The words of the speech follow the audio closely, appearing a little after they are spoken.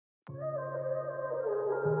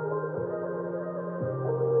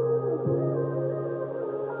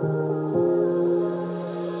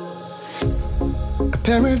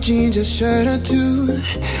pair of jeans, a shirt or two.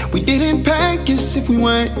 We didn't pack as if we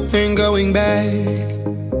weren't going back.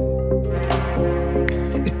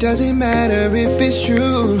 It doesn't matter if it's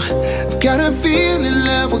true. I've got a feeling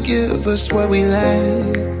love will give us what we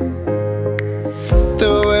lack.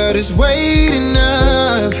 The world is waiting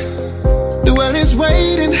up. The world is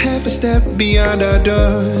waiting half a step beyond our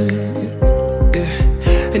door.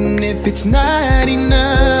 Yeah. And if it's not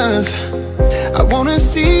enough, I wanna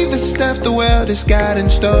see the stuff the world has got in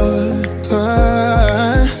store.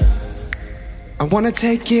 I wanna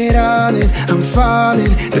take it all in, I'm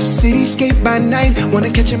falling. The cityscape by night, wanna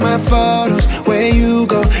catch in my photos. Where you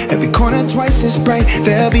go, every corner twice as bright.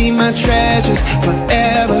 They'll be my treasures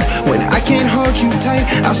forever. When I can't hold you tight,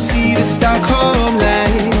 I'll see the Stockholm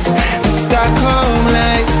lights. The Stockholm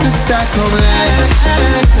lights, the Stockholm lights.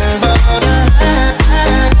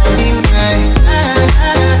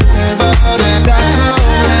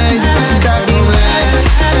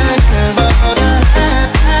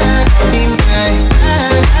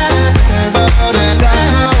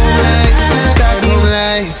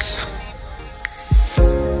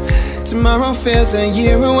 Tomorrow feels a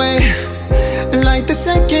year away, like the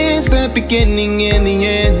seconds, the beginning and the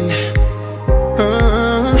end.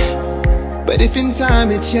 But if in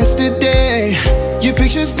time it's yesterday, your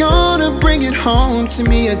picture's gonna bring it home to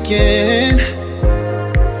me again.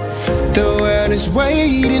 The world is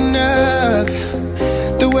waiting up.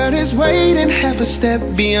 The world is waiting half a step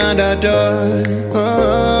beyond our door.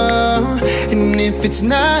 And if it's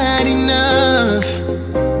not enough,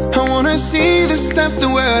 I wanna see the stuff the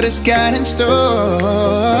world has got in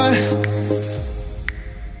store.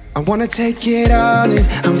 I wanna take it all in,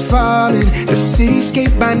 I'm falling. The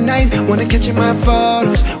cityscape by night, wanna catch in my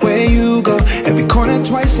photos. Where you go, every corner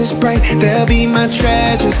twice as bright. They'll be my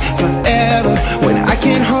treasures forever. When I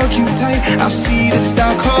can't hold you tight, I'll see the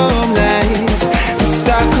Stockholm lights. The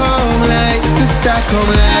Stockholm lights, the Stockholm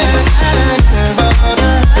lights.